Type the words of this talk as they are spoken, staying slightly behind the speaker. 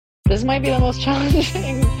This might be the most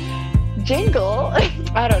challenging jingle.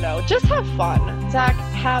 I don't know. Just have fun. Zach,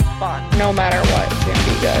 have fun. No matter what, it's going to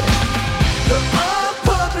be good. The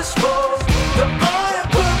Unpurposeful, the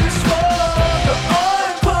Unpurposeful, the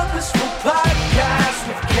Unpurposeful Podcast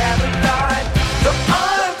with Caroline. The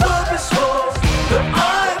Unpurposeful, the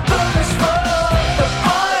Unpurposeful, the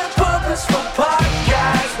Unpurposeful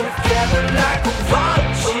Podcast with Caroline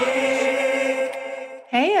Kowalczyk.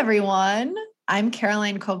 Hey everyone, I'm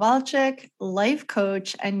Caroline Kowalczyk, life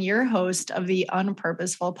coach and your host of the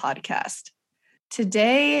Unpurposeful Podcast.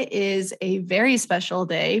 Today is a very special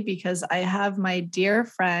day because I have my dear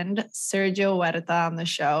friend Sergio Huerta on the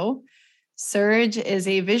show. Serge is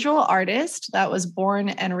a visual artist that was born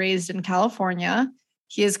and raised in California.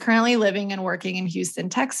 He is currently living and working in Houston,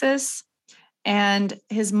 Texas. And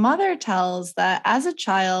his mother tells that as a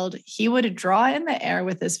child, he would draw in the air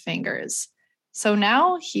with his fingers. So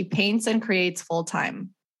now he paints and creates full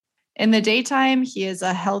time. In the daytime, he is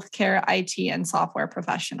a healthcare IT and software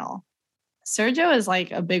professional. Sergio is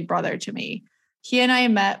like a big brother to me. He and I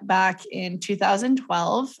met back in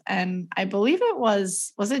 2012, and I believe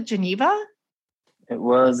was it Geneva? It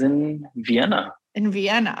was in Vienna. In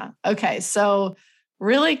Vienna. Okay, so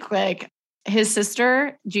really quick, his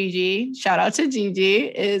sister, Gigi, shout out to Gigi,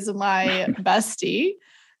 is my bestie.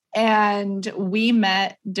 And we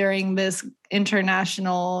met during this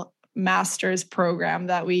international master's program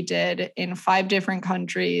that we did in 5 different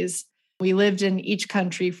countries. We lived in each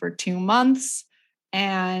country for 2 months,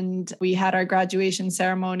 and we had our graduation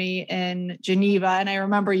ceremony in Geneva. And I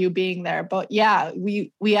remember you being there. But yeah,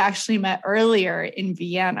 we actually met earlier in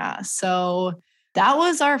Vienna. So that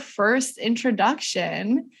was our first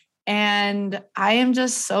introduction. And I am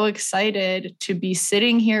just so excited to be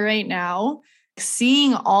sitting here right now,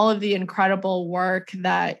 seeing all of the incredible work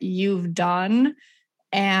that you've done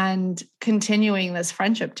and continuing this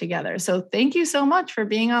friendship together. So thank you so much for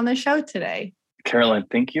being on the show today. Caroline,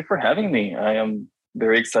 thank you for having me. I am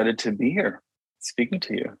very excited to be here speaking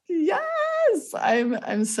to you. Yes,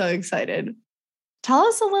 I'm so excited. Tell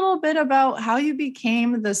us a little bit about how you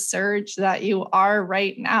became the Serge that you are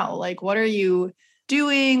right now. Like, what are you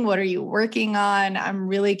doing? What are you working on? I'm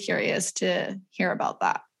really curious to hear about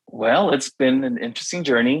that. Well, it's been an interesting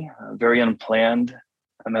journey, very unplanned.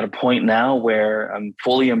 I'm at a point now where I'm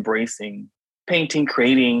fully embracing painting,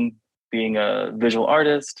 creating, being a visual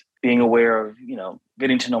artist, being aware of,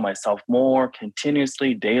 getting to know myself more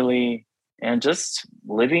continuously, daily, and just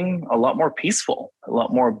living a lot more peaceful, a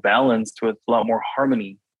lot more balanced with a lot more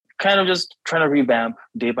harmony. Kind of just trying to revamp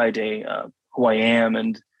day by day who I am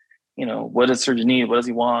and what does Sergio need? What does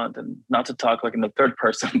he want? And not to talk like in the third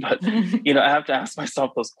person, but, I have to ask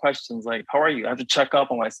myself those questions like, how are you? I have to check up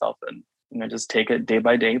on myself and, just take it day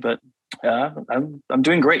by day. But I'm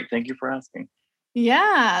doing great. Thank you for asking.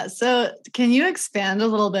 Yeah. So can you expand a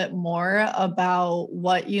little bit more about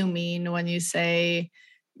what you mean when you say,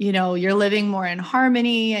 you're living more in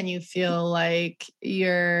harmony and you feel like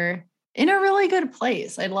you're in a really good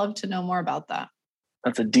place? I'd love to know more about that.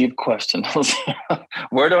 That's a deep question.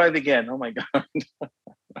 Where do I begin? Oh my God.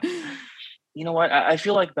 You know what? I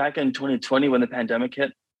feel like back in 2020 when the pandemic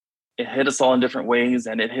hit, it hit us all in different ways.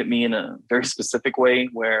 And it hit me in a very specific way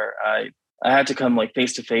where I had to come like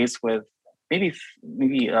face to face with maybe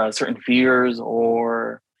certain fears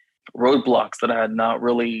or roadblocks that I had not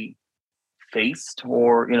really faced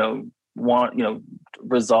or,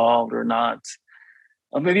 resolved or not.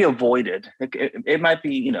 Or maybe avoided. It might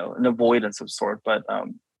be, an avoidance of sort. But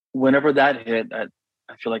whenever that hit, I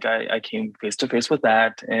feel like I came face to face with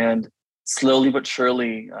that. And slowly but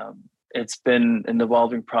surely, it's been an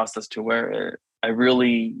evolving process to where I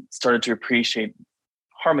really started to appreciate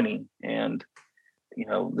harmony and,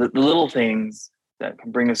 the little things that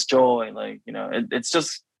can bring us joy. Like,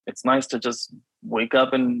 it's nice to just wake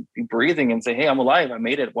up and be breathing and say, hey, I'm alive. I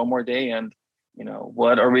made it one more day. And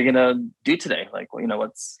what are we going to do today? Like,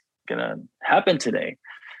 what's going to happen today?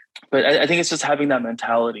 But I think it's just having that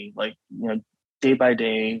mentality, like, day by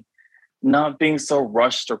day, not being so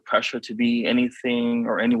rushed or pressured to be anything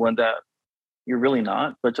or anyone that you're really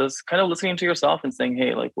not, but just kind of listening to yourself and saying,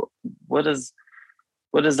 hey, like, what does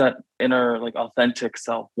that inner, like, authentic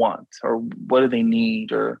self want? Or what do they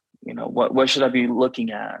need? Or, what should I be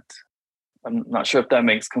looking at? I'm not sure if that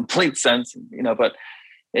makes complete sense, but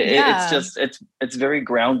it's very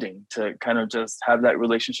grounding to kind of just have that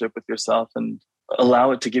relationship with yourself and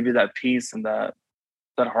allow it to give you that peace and that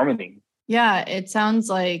harmony. Yeah, it sounds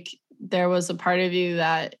like there was a part of you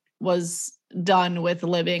that was done with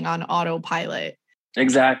living on autopilot.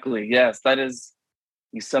 Exactly. Yes,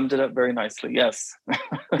 you summed it up very nicely. Yes.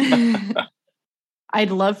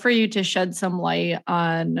 I'd love for you to shed some light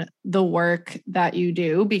on the work that you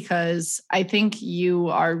do, because I think you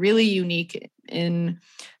are really unique in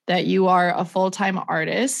that you are a full-time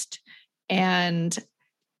artist. And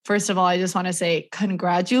first of all, I just want to say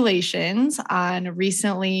congratulations on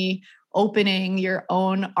recently opening your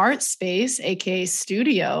own art space, aka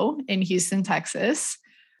studio in Houston, Texas.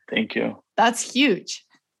 Thank you. That's huge.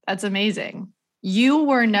 That's amazing. You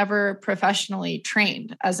were never professionally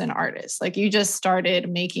trained as an artist. Like, you just started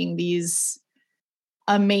making these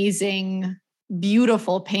amazing,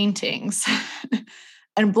 beautiful paintings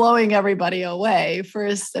and blowing everybody away,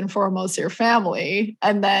 first and foremost your family,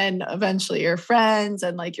 and then eventually your friends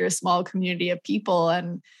and like your small community of people.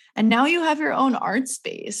 And now you have your own art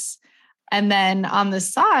space. And then on the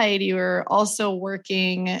side, you're also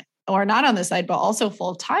working, or not on the side, but also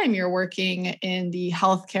full time, you're working in the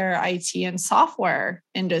healthcare, IT, and software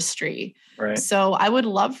industry. Right. So I would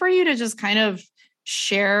love for you to just kind of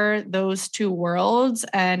share those two worlds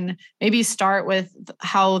and maybe start with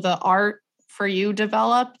how the art for you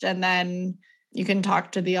developed, and then you can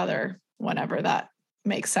talk to the other whenever that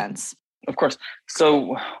makes sense. Of course.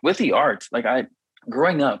 So with the art, like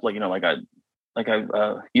growing up, like,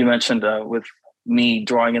 you mentioned with me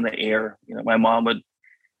drawing in the air, my mom would,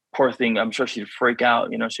 poor thing, I'm sure she'd freak out,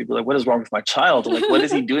 she'd be like, what is wrong with my child? Like, what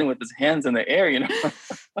is he doing with his hands in the air,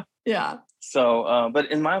 Yeah. So,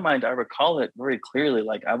 but in my mind, I recall it very clearly.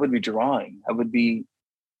 Like, I would be drawing, I would be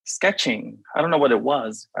sketching. I don't know what it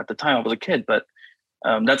was at the time. I was a kid, but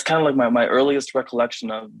that's kind of like my earliest recollection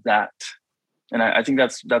of that. And I think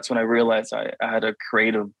that's when I realized I had a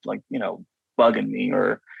creative, like, bug in me,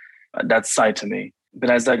 or that side to me. But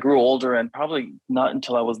as I grew older, and probably not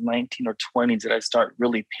until I was 19 or 20, did I start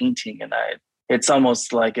really painting. And it's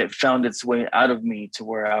almost like it found its way out of me to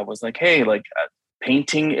where I was like, hey, like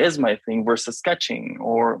painting is my thing versus sketching,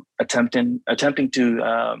 or attempting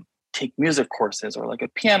to take music courses, or like a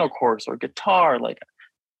piano course or guitar. Like,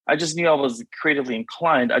 I just knew I was creatively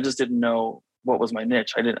inclined. I just didn't know what was my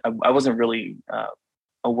niche. I wasn't really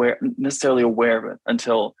necessarily aware of it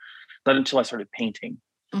not until I started painting.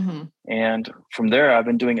 Mm-hmm. And from there, I've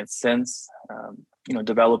been doing it since,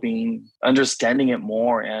 developing, understanding it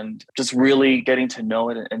more, and just really getting to know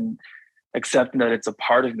it and accepting that it's a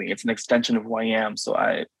part of me. It's an extension of who I am. So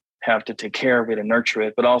I have to take care of it and nurture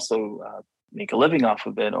it, but also make a living off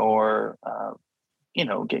of it, or,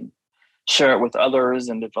 share it with others.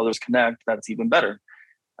 And if others connect, that's even better.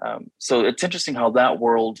 So it's interesting how that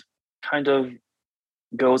world kind of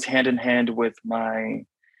goes hand in hand with my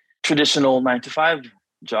traditional 9-to-5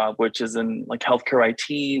 job, which is in like healthcare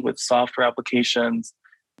IT with software applications.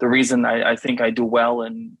 The reason I think I do well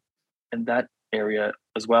in that area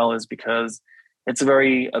as well is because it's a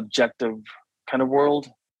very objective kind of world.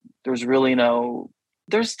 There's really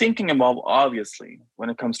there's thinking involved, obviously, when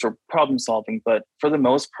it comes to problem solving, but for the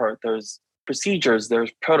most part, there's procedures,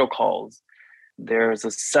 there's protocols, there's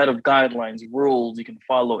a set of guidelines, rules you can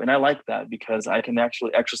follow. And I like that because I can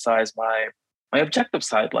actually exercise my objective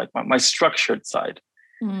side, like my structured side,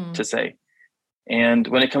 to say. And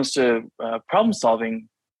when it comes to problem solving,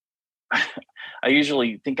 I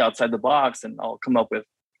usually think outside the box, and I'll come up with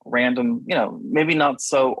random, maybe not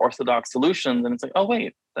so orthodox solutions. And it's like, oh,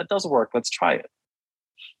 wait, that does work. Let's try it.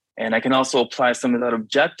 And I can also apply some of that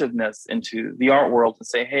objectiveness into the art world and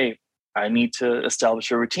say, hey, I need to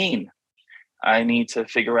establish a routine. I need to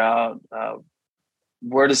figure out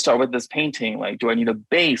where to start with this painting. Like, do I need a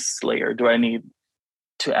base layer? Do I need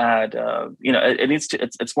to add, it needs to,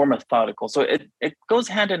 it's more methodical. So it goes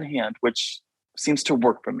hand in hand, which seems to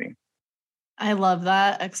work for me. I love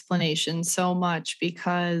that explanation so much,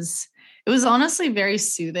 because it was honestly very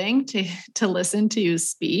soothing to listen to you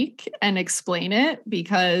speak and explain it,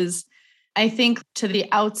 because I think to the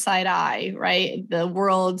outside eye, right, the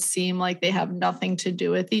worlds seem like they have nothing to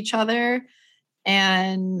do with each other.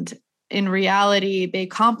 And in reality, they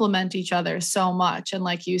complement each other so much. And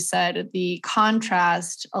like you said, the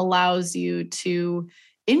contrast allows you to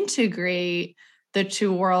integrate the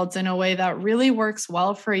two worlds in a way that really works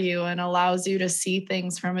well for you and allows you to see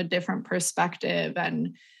things from a different perspective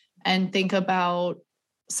and think about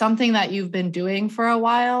something that you've been doing for a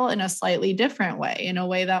while in a slightly different way, in a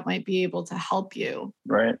way that might be able to help you.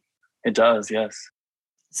 Right. It does, yes.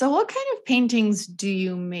 So what kind of paintings do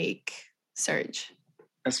you make, Serge?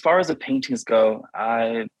 As far as the paintings go,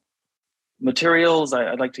 materials,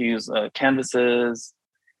 I like to use canvases,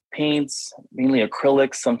 paints, mainly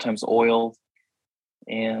acrylics, sometimes oils.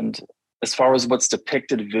 And as far as what's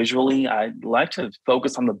depicted visually, I like to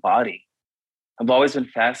focus on the body. I've always been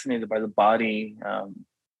fascinated by the body.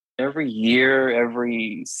 Every year,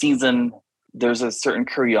 every season, there's a certain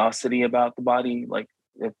curiosity about the body. Like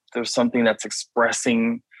if there's something that's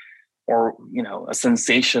expressing or, a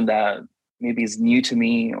sensation that maybe is new to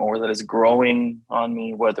me or that is growing on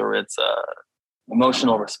me, whether it's a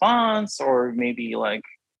emotional response or maybe like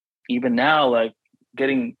even now, like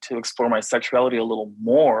getting to explore my sexuality a little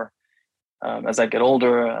more as I get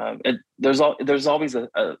older. There's always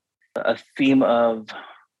a theme of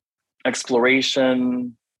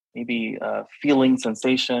exploration, maybe feeling,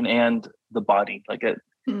 sensation, and the body. Like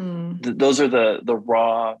those are the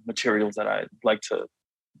raw materials that I like to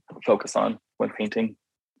focus on when painting.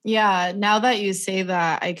 Yeah, now that you say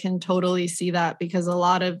that, I can totally see that because a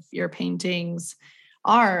lot of your paintings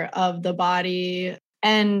are of the body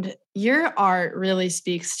and your art really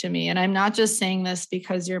speaks to me. And I'm not just saying this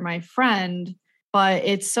because you're my friend, but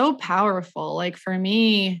it's so powerful. Like for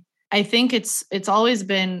me, I think it's always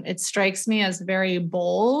been, it strikes me as very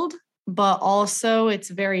bold, but also it's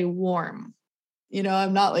very warm.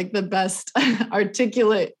 I'm not like the best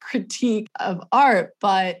articulate critique of art,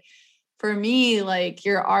 but for me, like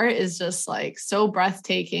your art is just like so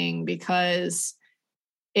breathtaking because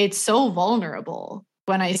it's so vulnerable.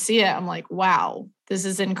 When I see it, I'm like, wow, this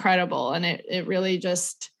is incredible. And it really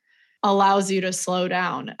just allows you to slow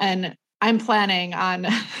down. And I'm planning on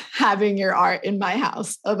having your art in my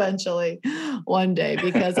house eventually one day,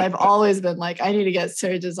 because I've always been like, I need to get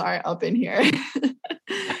Sergio's art up in here.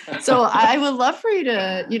 So I would love for you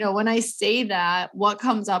to, when I say that, what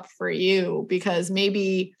comes up for you? Because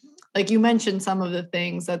maybe like you mentioned some of the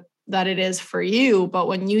things that it is for you, but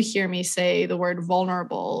when you hear me say the word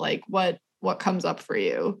vulnerable, like what comes up for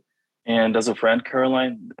you? And as a friend,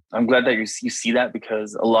 Caroline, I'm glad that you see that,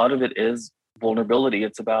 because a lot of it is vulnerability.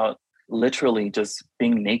 It's about literally just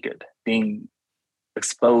being naked, being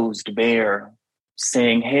exposed, bare,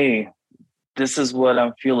 saying, hey, this is what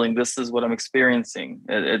I'm feeling. This is what I'm experiencing.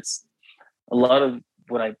 It's a lot of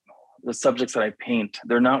the subjects that I paint,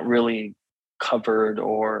 they're not really covered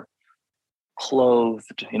or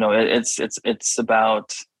clothed. It's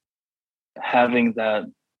about having that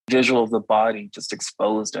visual of the body just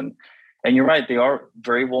exposed. And you're right, they are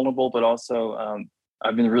very vulnerable, but also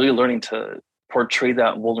I've been really learning to portray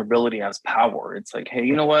that vulnerability as power. It's like, hey,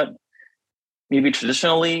 you know what? Maybe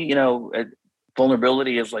traditionally,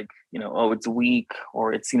 vulnerability is like, oh, it's weak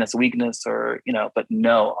or it's seen as weakness or, but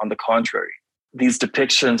no, on the contrary, these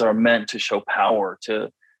depictions are meant to show power, to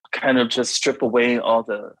kind of just strip away all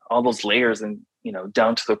those layers and,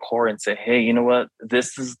 down to the core and say, hey, you know what?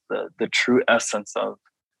 This is the true essence of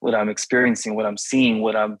what I'm experiencing, what I'm seeing,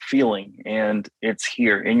 what I'm feeling. And it's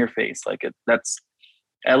here in your face. Like that's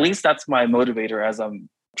my motivator as I'm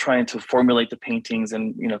trying to formulate the paintings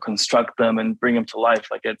and, construct them and bring them to life.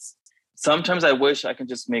 Like sometimes I wish I could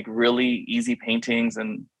just make really easy paintings,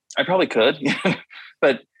 and I probably could,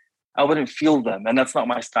 but I wouldn't feel them. And that's not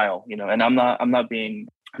my style, and I'm not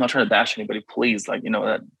trying to bash anybody, please. Like,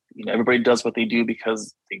 that, everybody does what they do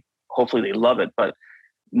because hopefully they love it. But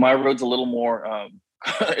my road's a little more,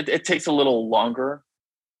 it takes a little longer.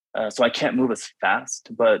 So I can't move as fast,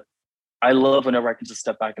 but I love whenever I can just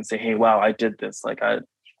step back and say, hey, wow, I did this. Like I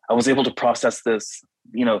was able to process this,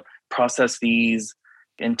 process these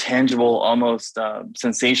intangible, almost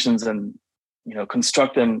sensations and,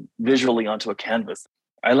 construct them visually onto a canvas.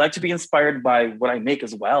 I like to be inspired by what I make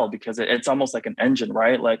as well, because it's almost like an engine,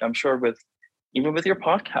 right? Like I'm sure even with your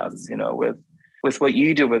podcasts, with what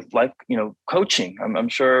you do with life, coaching, I'm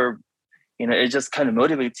sure, it just kind of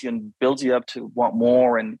motivates you and builds you up to want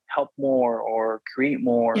more and help more or create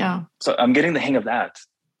more. Yeah. So I'm getting the hang of that.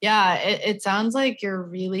 Yeah. It sounds like you're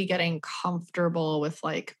really getting comfortable with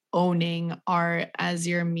like owning art as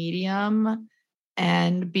your medium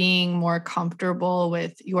and being more comfortable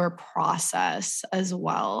with your process as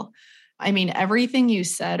well. I mean, everything you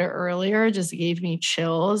said earlier just gave me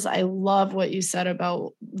chills. I love what you said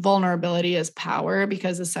about vulnerability as power,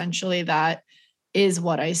 because essentially that is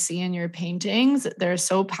what I see in your paintings. They're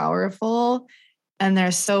so powerful and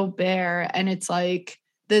they're so bare. And it's like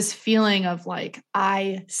this feeling of like,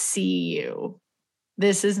 I see you.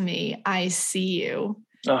 This is me. I see you.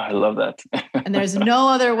 Oh, I love that. And there's no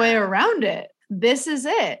other way around it. This is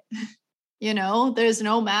it. There's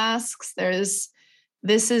no masks.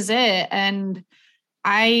 This is it. And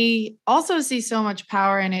I also see so much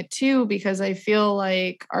power in it too, because I feel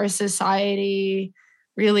like our society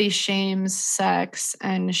really shames sex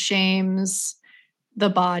and shames the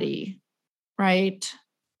body, right?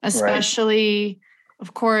 Especially,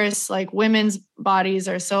 of course, like women's bodies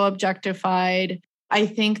are so objectified. I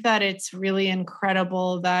think that it's really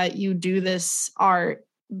incredible that you do this art,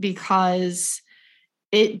 because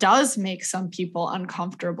it does make some people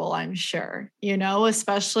uncomfortable, I'm sure,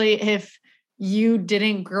 especially if you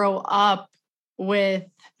didn't grow up with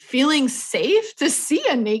feeling safe to see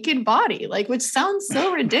a naked body, like, which sounds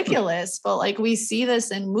so ridiculous, but like we see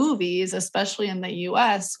this in movies, especially in the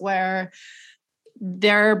US, where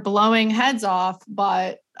they're blowing heads off,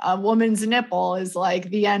 but a woman's nipple is like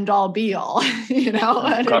the end all be all, you know?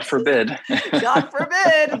 And God forbid. God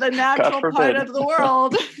forbid, the natural part of the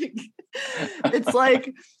world. It's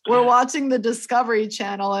like we're watching the Discovery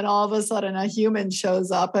Channel and all of a sudden a human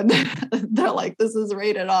shows up and they're like, this is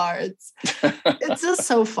rated R. It's just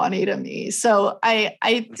so funny to me. So I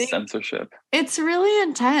think censorship. It's really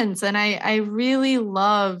intense. And I really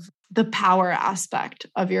love the power aspect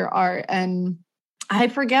of your art. And I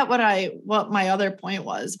forget what my other point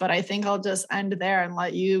was, but I think I'll just end there and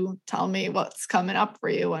let you tell me what's coming up for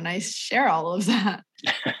you when I share all of that.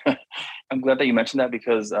 I'm glad that you mentioned that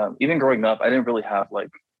because even growing up, I didn't really have like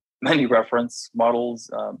many reference models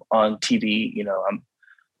on TV. You know,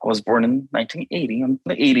 I was born in 1980. I'm in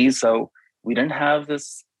the 80s, so we didn't have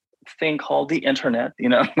this thing called the internet. You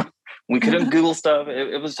know, we couldn't Google stuff.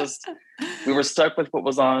 It was just we were stuck with what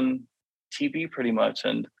was on TV pretty much.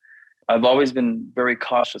 And I've always been very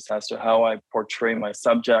cautious as to how I portray my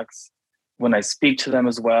subjects when I speak to them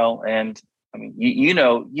as well. And I mean, you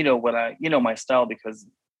know my style because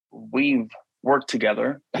we've worked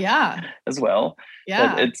together, as well.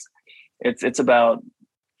 Yeah, but it's about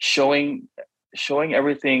showing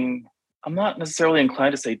everything. I'm not necessarily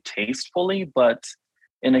inclined to say tastefully, but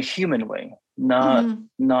in a human way, not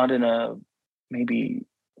in a maybe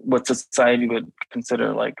what society would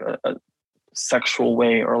consider like a sexual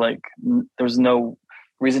way, or like there's no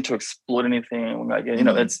reason to exploit anything. Like, you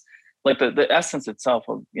know, it's like the essence itself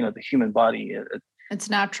of, you know, the human body. It's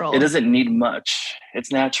natural. It doesn't need much.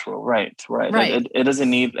 It's natural, right? It doesn't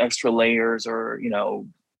need extra layers or, you know,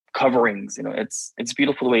 coverings. You know, it's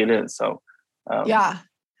beautiful the way it is. So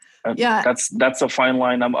that's a fine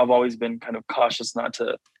line. I've always been kind of cautious not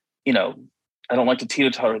to, you know, I don't like to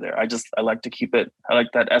teeter-totter there. I like to keep it. I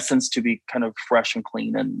like that essence to be kind of fresh and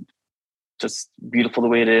clean and just beautiful the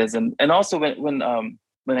way it is. And also when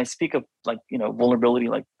I speak of like, you know, vulnerability,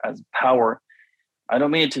 like as power, I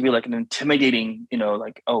don't mean it to be like an intimidating, you know,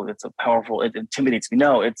 like, oh, that's a powerful, it intimidates me.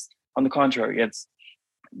 No, it's on the contrary.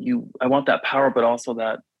 I want that power, but also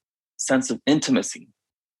that sense of intimacy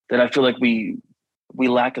that I feel like we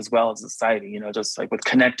lack as well as a society, you know, just like with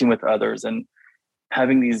connecting with others and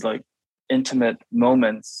having these like intimate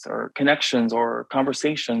moments or connections or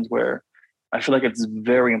conversations where I feel like it's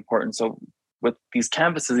very important. So with these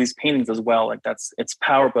canvases, these paintings as well, like it's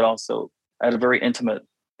power, but also at a very intimate,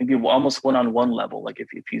 maybe almost one-on-one level. Like if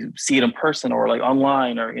you see it in person or like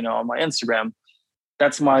online or, you know, on my Instagram,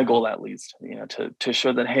 that's my goal at least, you know, to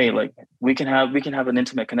show that, hey, like we can have an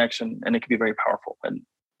intimate connection and it can be very powerful and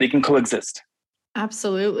they can coexist.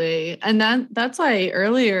 Absolutely. And that's why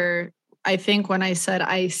earlier, I think when I said,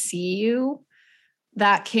 I see you,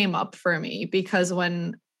 that came up for me because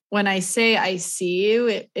when I say I see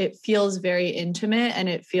you, it feels very intimate and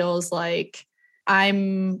it feels like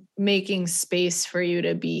I'm making space for you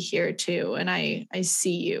to be here too. And I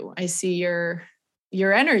see you. I see your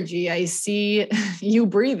energy. I see you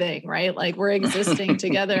breathing, right? Like we're existing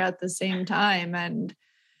together at the same time. And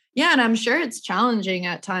and I'm sure it's challenging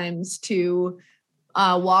at times to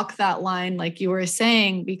walk that line, like you were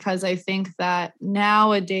saying, because I think that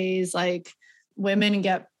nowadays, like women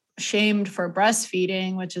get shamed for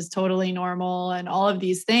breastfeeding, which is totally normal, and all of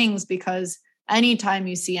these things, because anytime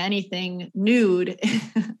you see anything nude,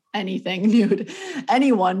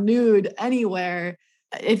 anyone nude anywhere,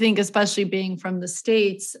 I think especially being from the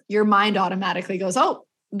States, your mind automatically goes, oh,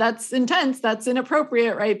 that's intense, that's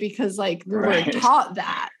inappropriate, right? Because like we're taught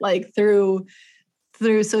that like through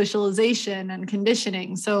socialization and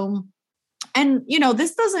conditioning. So, and you know,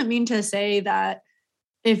 this doesn't mean to say that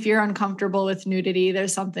if you're uncomfortable with nudity,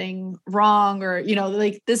 there's something wrong, or, you know,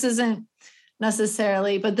 like this isn't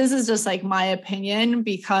necessarily, but this is just like my opinion,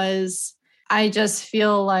 because I just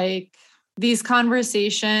feel like these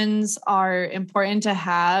conversations are important to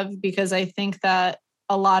have, because I think that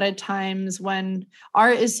a lot of times when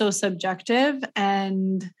art is so subjective,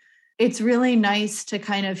 and it's really nice to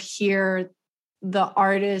kind of hear the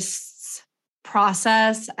artist's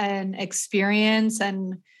process and experience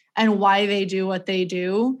and why they do what they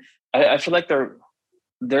do. I feel like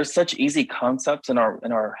there's such easy concepts in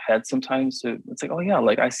our head sometimes. It's like, oh yeah,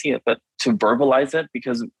 like I see it, but to verbalize it,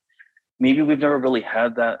 because maybe we've never really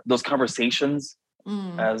had those conversations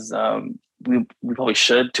as we probably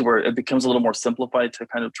should, to where it becomes a little more simplified to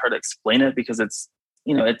kind of try to explain it, because it's,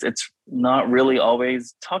 you know, it's not really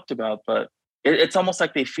always talked about, but it's almost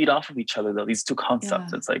like they feed off of each other though, these two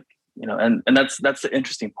concepts. It's like And that's the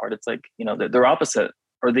interesting part. It's like, they're opposite,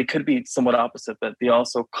 or they could be somewhat opposite, but they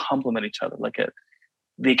also complement each other.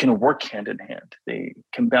 They can work hand in hand. They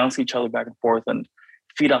can bounce each other back and forth and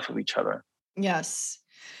feed off of each other. Yes.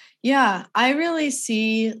 Yeah, I really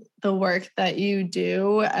see the work that you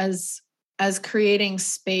do as creating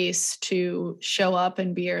space to show up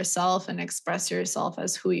and be yourself and express yourself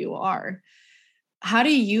as who you are. How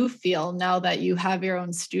do you feel now that you have your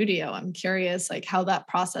own studio? I'm curious, like, how that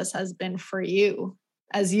process has been for you,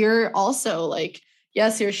 as you're also like,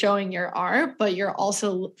 yes, you're showing your art, but you're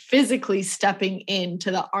also physically stepping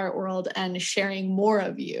into the art world and sharing more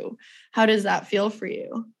of you. How does that feel for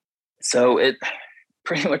you? So it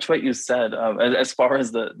pretty much what you said. As far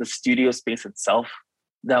as the studio space itself,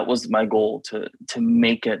 that was my goal, to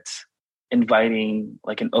make it inviting,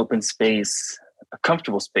 like an open space, a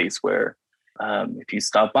comfortable space where if you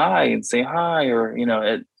stop by and say hi, or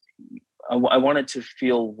I wanted to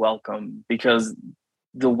feel welcome, because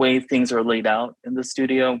the way things are laid out in the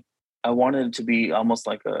studio, I wanted it to be almost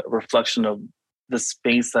like a reflection of the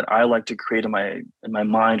space that I like to create in my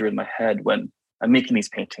mind or in my head when I'm making these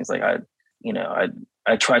paintings. Like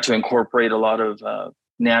I try to incorporate a lot of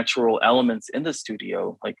natural elements in the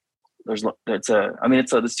studio. Like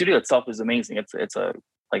the studio itself is amazing. It's a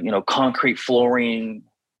concrete flooring,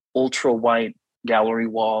 ultra white gallery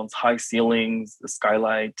walls, high ceilings, the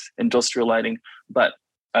skylight, industrial lighting. But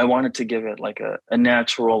I wanted to give it like a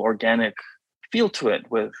natural, organic feel to it,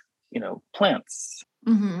 with plants,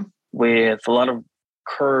 Mm-hmm. with a lot of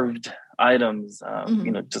curved items,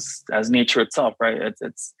 just as nature itself, right?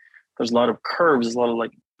 It's there's a lot of curves, there's a lot of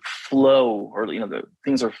like flow, or the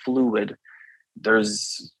things are fluid.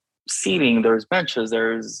 There's seating, there's benches,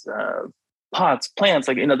 there's pots, plants,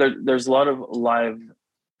 there's a lot of live,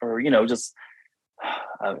 or just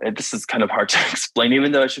this is kind of hard to explain,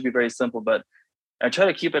 even though it should be very simple, but I try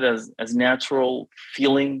to keep it as natural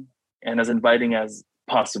feeling and as inviting as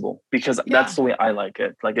possible, because that's the way I like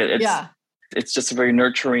it. It's just a very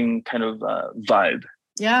nurturing kind of vibe.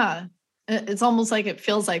 Yeah. It's almost like it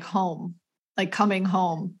feels like home, like coming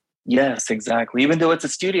home. Yes, exactly. Even though it's a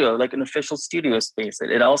studio, like an official studio space,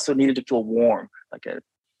 it also needed to feel warm.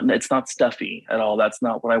 It's not stuffy at all. That's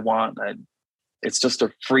not what I want. It's just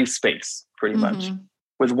a free space, pretty much,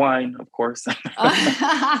 with wine, of course.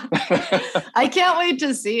 I can't wait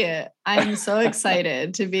to see it. I'm so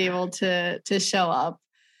excited to be able to show up.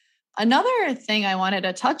 Another thing I wanted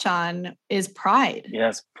to touch on is pride.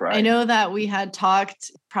 Yes, pride. I know that we had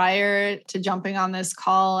talked prior to jumping on this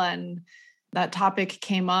call, and that topic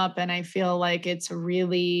came up, and I feel like it's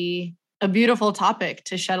really a beautiful topic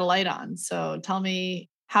to shed a light on. So tell me,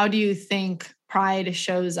 how do you think pride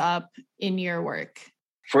shows up in your work?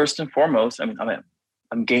 First and foremost,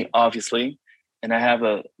 I'm gay, obviously, and I have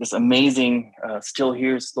this amazing "Still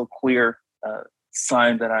Here, Still Queer"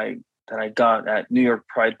 sign that I got at New York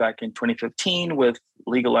Pride back in 2015 with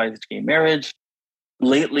legalized gay marriage.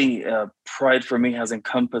 Lately, pride for me has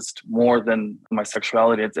encompassed more than my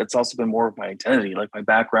sexuality. It's also been more of my identity, like my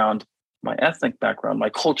background, my ethnic background, my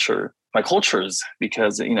culture, my cultures,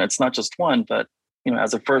 because it's not just one, but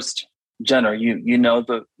as a first gener, you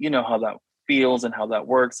know how that feels and how that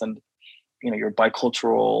works, and you're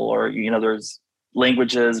bicultural, or there's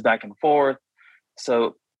languages back and forth.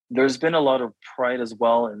 So there's been a lot of pride as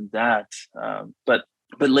well in that. But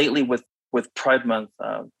lately with Pride Month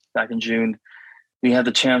back in June, we had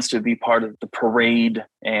the chance to be part of the parade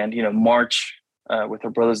and march with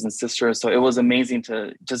our brothers and sisters. So it was amazing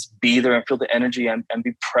to just be there and feel the energy and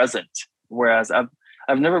be present. Whereas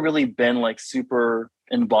I've never really been like super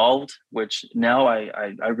involved, which now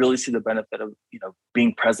I really see the benefit of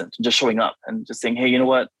being present and just showing up and just saying, hey, you know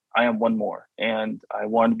what, I am one more, and I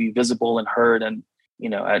want to be visible and heard, and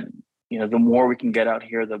the more we can get out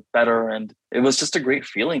here, the better. And it was just a great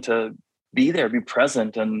feeling to be there, be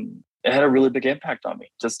present, and it had a really big impact on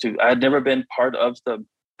me. I had never been part of the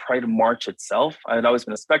Pride March itself. I had always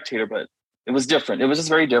been a spectator, but it was different. It was just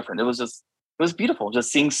very different. It was beautiful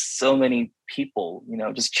just seeing so many people,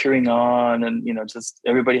 just cheering on, and just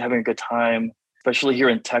everybody having a good time. Especially here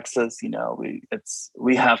in Texas,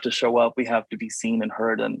 we have to show up, we have to be seen and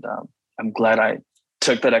heard, and I'm glad I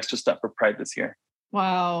took that extra step for Pride this year.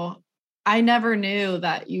 Wow. I never knew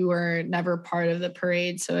that you were never part of the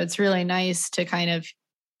parade. So it's really nice to kind of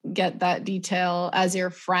get that detail as your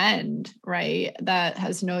friend, right? That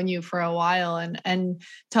has known you for a while, and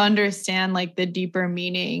to understand like the deeper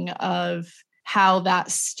meaning of how that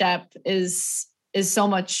step is so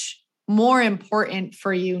much more important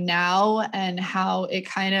for you now, and how it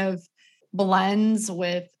kind of blends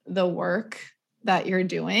with the work that you're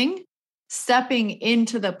doing. stepping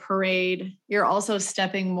into the parade, you're also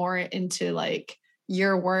stepping more into like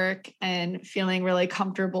your work and feeling really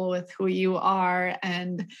comfortable with who you are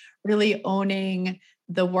and really owning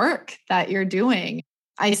the work that you're doing.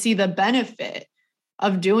 I see the benefit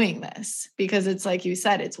of doing this because it's like you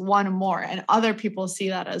said, it's one more and other people see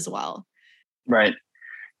that as well. Right.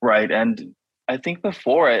 Right. And I think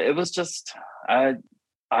before it was just, I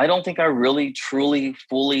don't think I really truly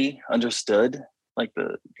fully understood like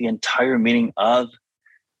the entire meaning of,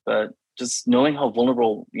 but just knowing how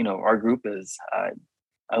vulnerable, our group is,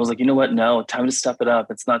 I was like, you know what? No, time to step it up.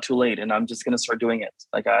 It's not too late. And I'm just going to start doing it.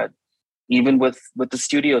 Like even with the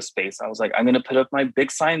studio space, I was like, I'm going to put up my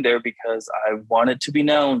big sign there because I want it to be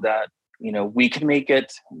known that, we can make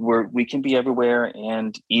it where we can be everywhere.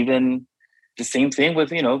 And even the same thing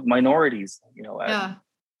with, minorities,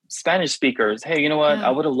 Spanish speakers. Hey, you know what? Yeah.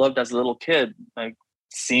 I would have loved as a little kid, like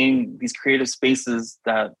seeing these creative spaces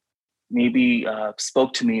that maybe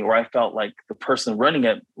spoke to me, or I felt like the person running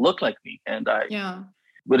it looked like me. And I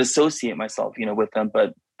would associate myself, with them,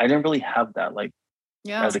 but I didn't really have that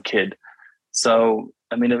as a kid. So,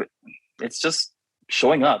 I mean, it's just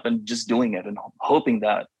showing up and just doing it and hoping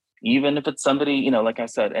that even if it's somebody, like I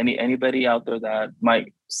said, anybody out there that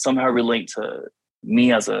might somehow relate to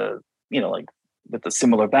me as a, like with a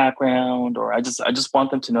similar background, or I just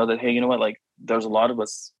want them to know that, hey, you know what, like there's a lot of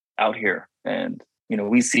us out here and,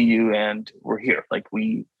 we see you and we're here. Like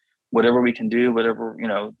whatever we can do,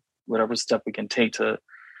 whatever step we can take to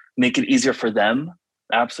make it easier for them.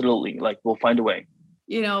 Absolutely. Like we'll find a way.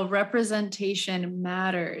 Representation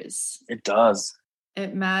matters. It does.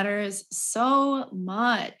 It matters so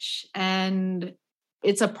much. And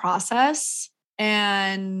it's a process.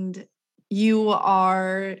 And you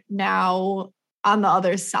are now on the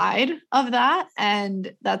other side of that.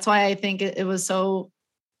 And that's why I think it was so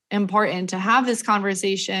important to have this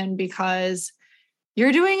conversation, because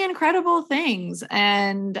you're doing incredible things.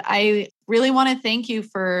 And I really want to thank you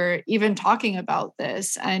for even talking about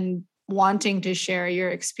this and wanting to share your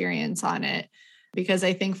experience on it, because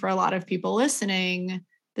I think for a lot of people listening,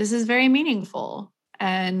 this is very meaningful.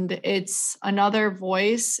 And it's another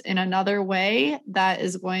voice in another way that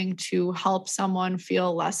is going to help someone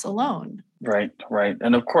feel less alone. Right.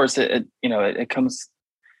 And of course, it comes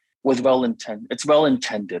with it's well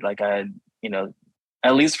intended. Like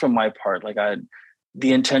at least from my part,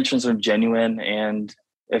 the intentions are genuine. And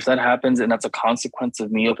if that happens and that's a consequence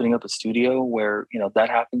of me opening up a studio where, that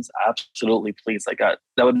happens, absolutely, please. Like that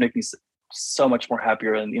would make me so much more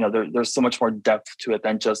happier. And, there's so much more depth to it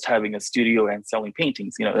than just having a studio and selling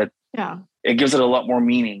paintings, it gives it a lot more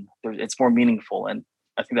meaning. It's more meaningful. And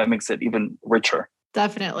I think that makes it even richer.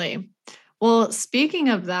 Definitely. Well, speaking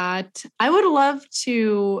of that, I would love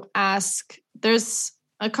to ask, there's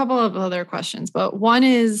a couple of other questions, but one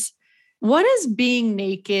is, what does being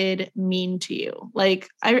naked mean to you? Like,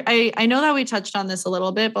 I know that we touched on this a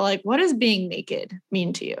little bit, but like, what does being naked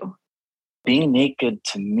mean to you? Being naked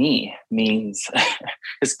to me means,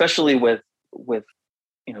 especially with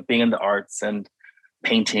being in the arts and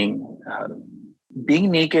painting, being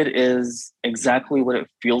naked is exactly what it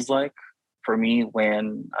feels like for me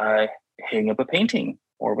when I hang up a painting,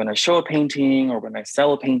 or when I show a painting, or when I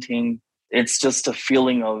sell a painting. It's just a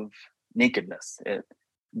feeling of nakedness.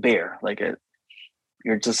 Bare,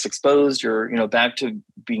 you're just exposed, you're back to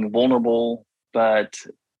being vulnerable. But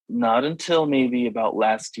not until maybe about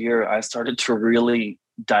last year, I started to really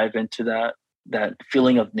dive into that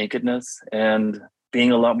feeling of nakedness and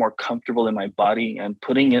being a lot more comfortable in my body and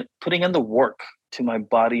putting in the work to my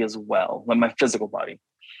body as well, like my physical body.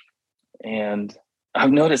 And I've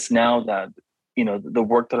noticed now that, the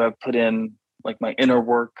work that I've put in, like my inner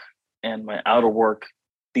work and my outer work,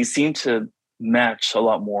 these seem to match a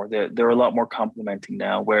lot more. They're a lot more complementing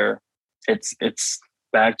now, where it's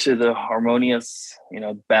back to the harmonious,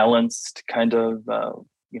 balanced kind of,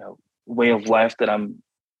 way of life that I'm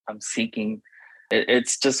seeking.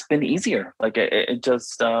 It's just been easier. Like it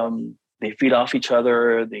just, they feed off each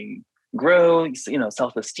other. They grow,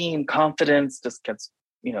 self-esteem, confidence just gets,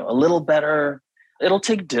 a little better. It'll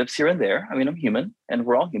take dips here and there. I mean, I'm human and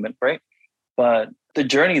we're all human, right? But the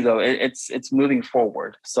journey though, it's moving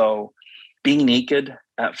forward. So being naked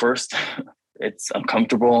at first, it's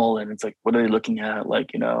uncomfortable, and it's like, what are they looking at?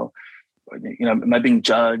 Like, am I being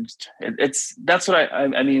judged? That's what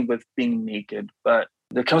I mean with being naked. But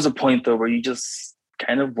there comes a point though where you just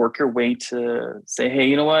kind of work your way to say, hey,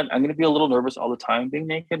 you know what? I'm going to be a little nervous all the time being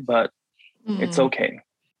naked, but it's okay.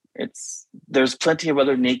 There's plenty of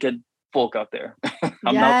other naked folk out there.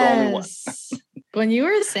 I'm not the only one. When you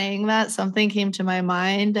were saying that, something came to my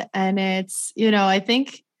mind, and it's, I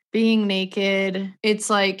think being naked, it's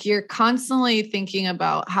like you're constantly thinking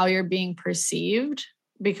about how you're being perceived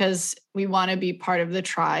because we want to be part of the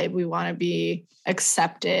tribe. We want to be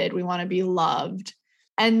accepted. We want to be loved.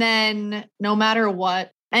 And then no matter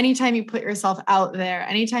what, anytime you put yourself out there,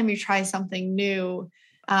 anytime you try something new,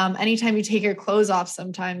 anytime you take your clothes off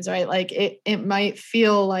sometimes, right? Like it might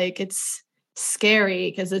feel like it's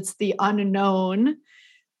scary because it's the unknown.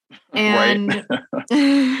 And,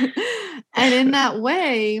 and in that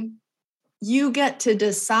way, you get to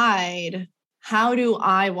decide, how do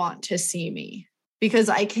I want to see me? Because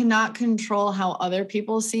I cannot control how other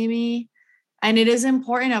people see me. And it is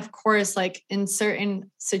important, of course, like in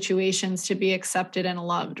certain situations to be accepted and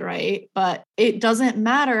loved, right? But it doesn't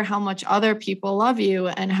matter how much other people love you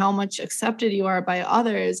and how much accepted you are by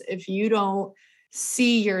others if you don't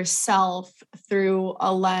see yourself through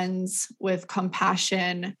a lens with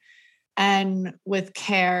compassion and with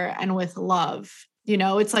care and with love. You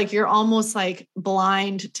know, it's like you're almost like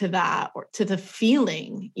blind to that, or to the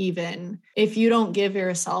feeling, even if you don't give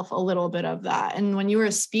yourself a little bit of that. And when you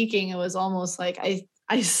were speaking, it was almost like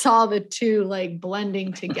I saw the two like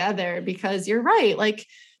blending together, because you're right. Like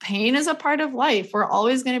pain is a part of life. We're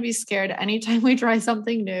always going to be scared anytime we try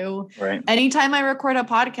something new. Right. Anytime I record a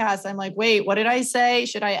podcast, I'm like, wait, what did I say?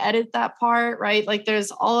 Should I edit that part? Right. Like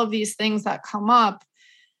there's all of these things that come up,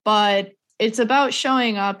 but it's about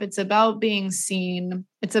showing up. It's about being seen.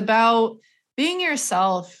 It's about being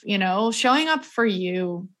yourself, you know, showing up for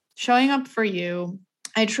you, showing up for you.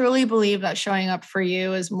 I truly believe that showing up for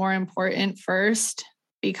you is more important first,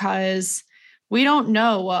 because we don't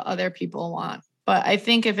know what other people want. But I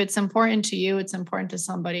think if it's important to you, it's important to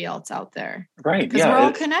somebody else out there. Right. Because we're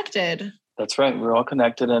all connected. That's right. We're all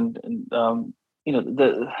connected. And you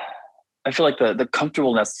know, I feel like the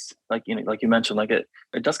comfortableness, like, you know, like you mentioned, like it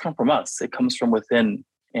does come from us. It comes from within.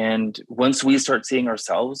 And once we start seeing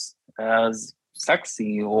ourselves as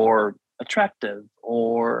sexy or attractive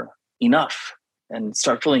or enough and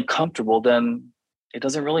start feeling comfortable, then it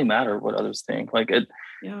doesn't really matter what others think. Like you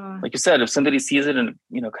said, if somebody sees it and,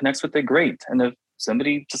 you know, connects with it, great. And if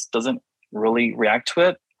somebody just doesn't really react to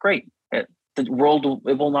it, great. The world,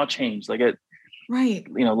 it will not change. Like right.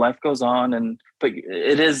 You know, life goes on, but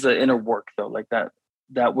it is the inner work though, like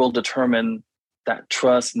that will determine that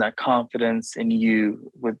trust and that confidence in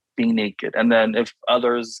you with being naked. And then if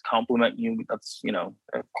others compliment you, that's, you know,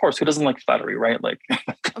 of course, who doesn't like flattery, right? Like,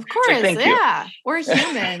 of course, like, yeah, we're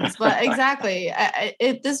humans, but exactly.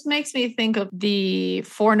 This makes me think of the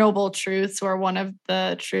Four Noble Truths, where one of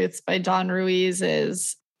the truths by Don Ruiz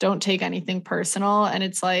is don't take anything personal. And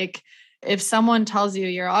it's like, if someone tells you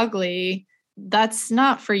you're ugly, that's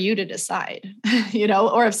not for you to decide, you know,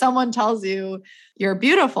 or if someone tells you you're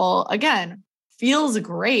beautiful, again, feels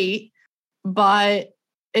great, but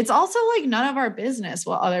it's also like none of our business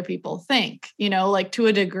what other people think, you know, like to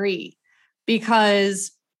a degree,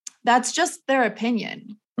 because that's just their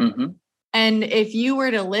opinion. Mm-hmm. And if you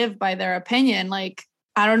were to live by their opinion, like,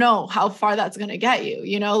 I don't know how far that's going to get you,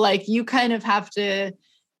 you know, like you kind of have to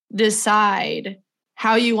decide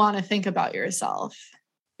how you want to think about yourself.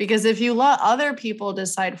 Because if you let other people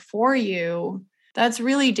decide for you, that's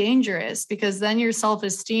really dangerous, because then your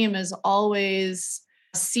self-esteem is always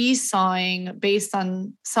seesawing based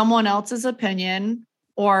on someone else's opinion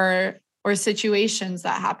or situations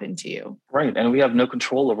that happen to you. Right. And we have no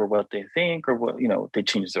control over what they think or what, you know, they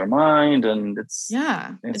change their mind, and it's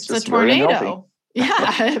just a tornado.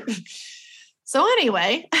 Yeah. So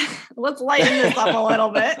anyway, let's lighten this up a little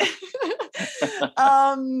bit.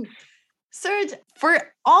 Serge, for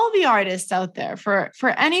all the artists out there, for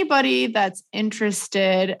anybody that's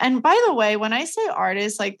interested, and by the way, when I say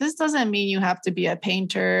artist, like this doesn't mean you have to be a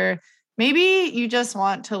painter. Maybe you just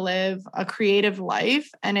want to live a creative life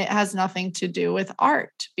and it has nothing to do with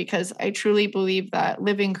art, because I truly believe that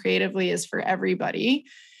living creatively is for everybody.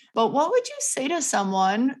 But what would you say to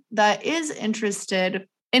someone that is interested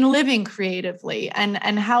in living creatively, and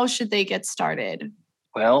how should they get started?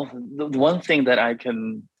 Well, the one thing that I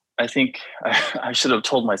think I should have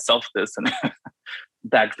told myself this and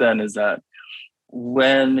back then, is that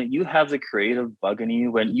when you have the creative bug in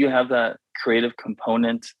you, when you have that creative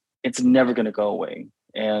component, it's never going to go away.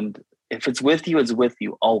 And if it's with you, it's with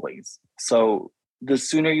you always. So the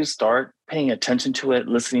sooner you start paying attention to it,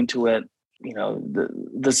 listening to it, you know,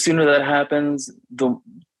 the sooner that happens, the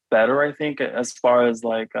better, I think, as far as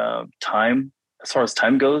like time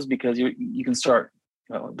goes, because you can start,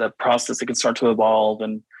 you know, that process, it can start to evolve,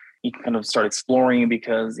 and you can kind of start exploring,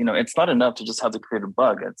 because, you know, it's not enough to just have the creative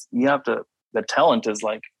bug. The talent is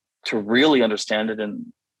like to really understand it and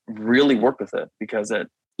really work with it, because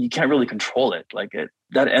you can't really control it. Like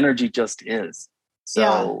that energy just is.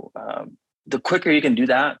 So the quicker you can do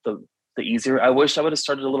that, the easier. I wish I would have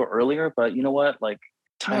started a little earlier, but you know what? Like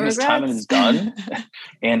time is time and it's done,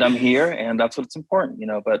 and I'm here, and that's what's important,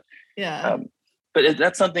 But yeah.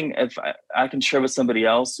 That's something if I can share with somebody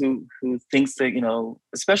else who thinks that,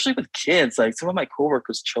 especially with kids, like some of my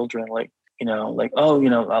coworkers' children, like,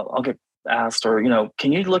 oh, I'll get asked, or,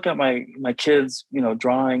 can you look at my kids,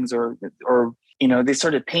 drawings, or, they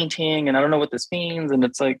started painting and I don't know what this means. And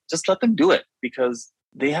it's like, just let them do it, because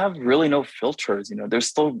they have really no filters, they're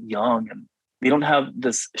still young and they don't have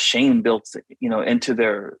this shame built, into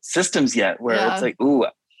their systems yet, where it's like, ooh,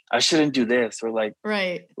 I shouldn't do this, or like,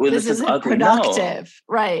 right. Well, this isn't ugly. productive.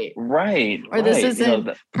 No. Right. Or this isn't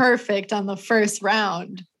perfect on the first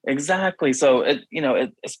round. Exactly. So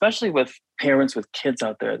especially with parents with kids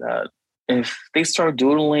out there, that if they start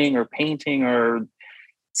doodling or painting or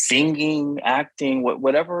singing, acting,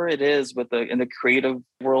 whatever it is in the creative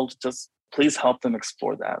world, just please help them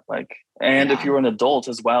explore that. Like, and if you're an adult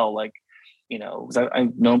as well, like, 'cause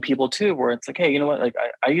I've known people too, where it's like, hey, you know what? Like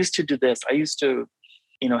I used to do this. I used to,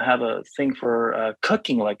 have a thing for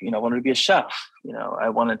cooking. Like, I wanted to be a chef. I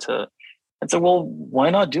wanted to. And so, well,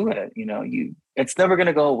 why not do it? It's never going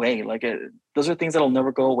to go away. Like those are things that'll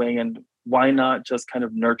never go away. And why not just kind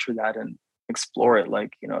of nurture that and explore it?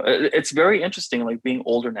 Like, it's very interesting, like being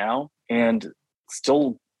older now and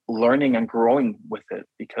still learning and growing with it,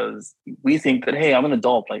 because we think that, hey, I'm an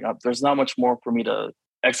adult. Like there's not much more for me to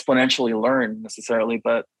exponentially learn necessarily,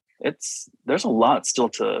 but there's a lot still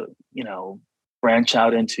to, branch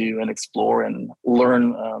out into and explore and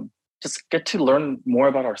learn, just get to learn more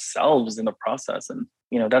about ourselves in the process. And,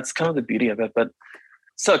 that's kind of the beauty of it. But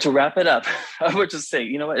so to wrap it up, I would just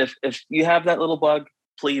say, what, if you have that little bug,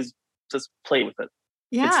 please just play with it.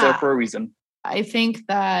 Yeah. It's there for a reason. I think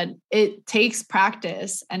that it takes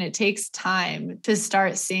practice and it takes time to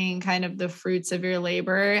start seeing kind of the fruits of your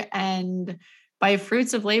labor. And by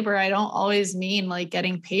fruits of labor, I don't always mean like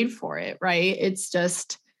getting paid for it, right? It's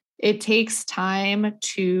just, it takes time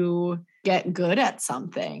to get good at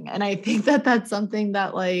something. And I think that that's something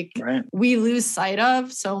that we lose sight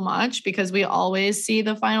of so much, because we always see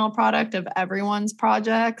the final product of everyone's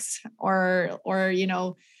projects, or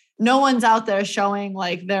no one's out there showing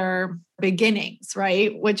like their beginnings,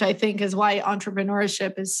 right? Which I think is why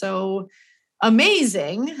entrepreneurship is so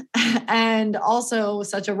amazing and also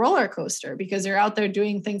such a roller coaster, because you're out there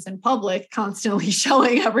doing things in public, constantly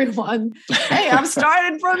showing everyone, hey, I'm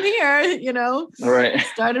started from here, right.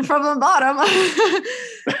 Started from the bottom.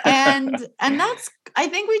 and that's, I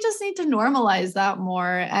think we just need to normalize that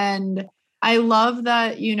more. And I love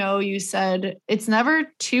that, you said it's never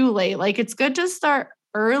too late. Like it's good to start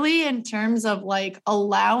early in terms of like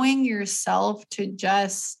allowing yourself to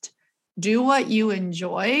just do what you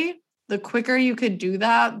enjoy. The quicker you could do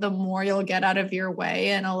that, the more you'll get out of your way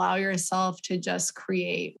and allow yourself to just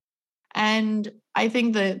create. And I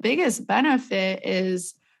think the biggest benefit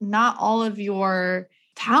is not all of your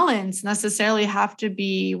talents necessarily have to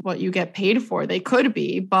be what you get paid for. They could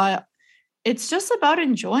be, but it's just about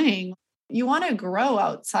enjoying. You want to grow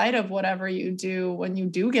outside of whatever you do when you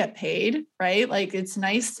do get paid, right? Like it's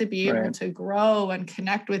nice to be able to grow and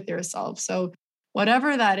connect with yourself. So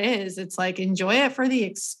whatever that is, it's like, enjoy it for the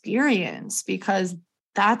experience, because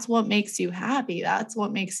that's what makes you happy. That's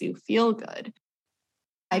what makes you feel good.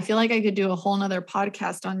 I feel like I could do a whole nother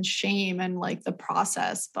podcast on shame and like the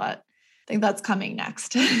process, but I think that's coming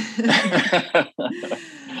next. Yeah,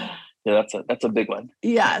 that's a big one.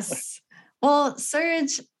 Yes. Well,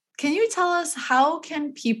 Serge, can you tell us, how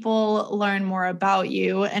can people learn more about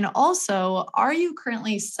you? And also, are you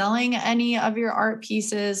currently selling any of your art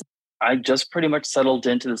pieces? I just pretty much settled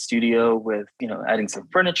into the studio with, adding some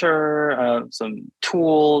furniture, some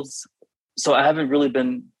tools. So I've really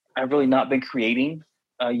not been creating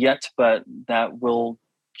yet, but that will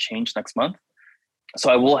change next month. So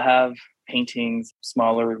I will have paintings,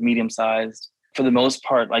 smaller, medium-sized. For the most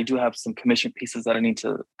part, I do have some commission pieces that I need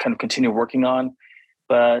to kind of continue working on.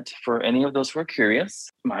 But for any of those who are curious,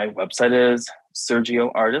 my website is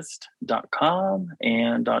sergioartist.com,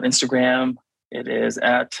 and on Instagram, it is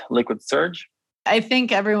at Liquid Surge. I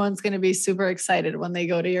think everyone's going to be super excited when they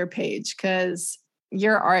go to your page, because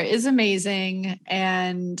your art is amazing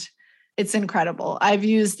and it's incredible. I've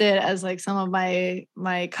used it as like some of my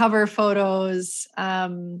cover photos.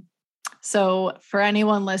 So for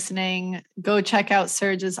anyone listening, go check out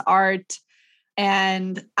Serge's art.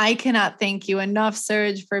 And I cannot thank you enough,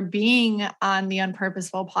 Serge, for being on the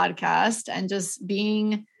Unpurposeful podcast and just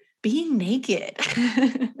being being naked.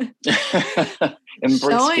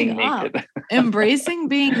 Embrace being naked. Embracing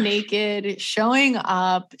being naked, showing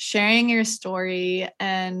up, sharing your story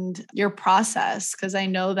and your process. Because I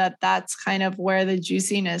know that that's kind of where the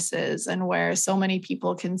juiciness is and where so many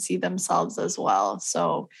people can see themselves as well.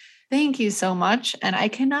 So thank you so much. And I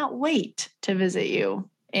cannot wait to visit you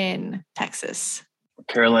in Texas.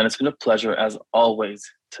 Caroline, it's been a pleasure as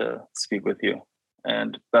always to speak with you.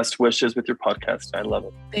 And best wishes with your podcast. I love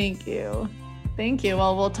it. Thank you. Thank you.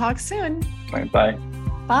 Well, we'll talk soon. All right, bye.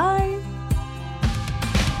 Bye.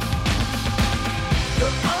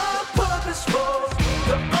 The